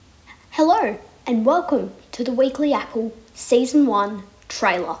Hello and welcome to the Weekly Apple Season 1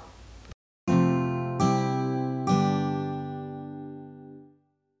 trailer.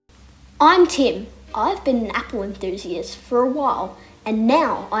 I'm Tim. I've been an Apple enthusiast for a while and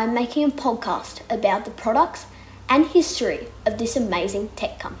now I'm making a podcast about the products and history of this amazing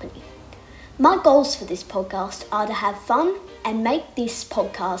tech company. My goals for this podcast are to have fun and make this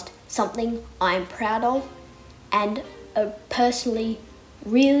podcast something I am proud of and a personally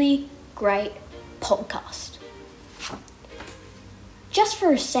really great podcast. Just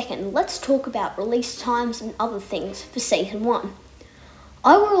for a second, let's talk about release times and other things for Season 1.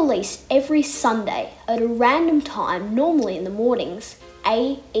 I will release every Sunday at a random time, normally in the mornings,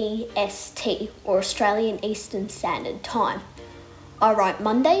 AEST or Australian Eastern Standard Time. I write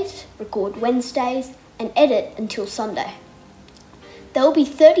Mondays, record Wednesdays, and edit until Sunday. There will be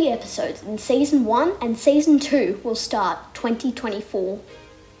 30 episodes in Season 1 and Season 2 will start 2024.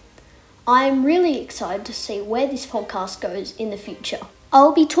 I am really excited to see where this podcast goes in the future. I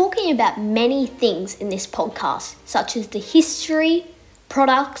will be talking about many things in this podcast, such as the history,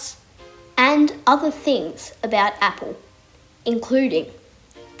 products, and other things about Apple, including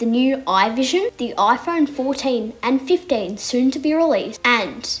the new iVision, the iPhone 14 and 15 soon to be released,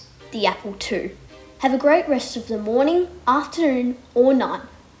 and the Apple II. Have a great rest of the morning, afternoon, or night.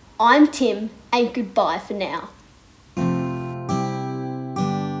 I'm Tim, and goodbye for now.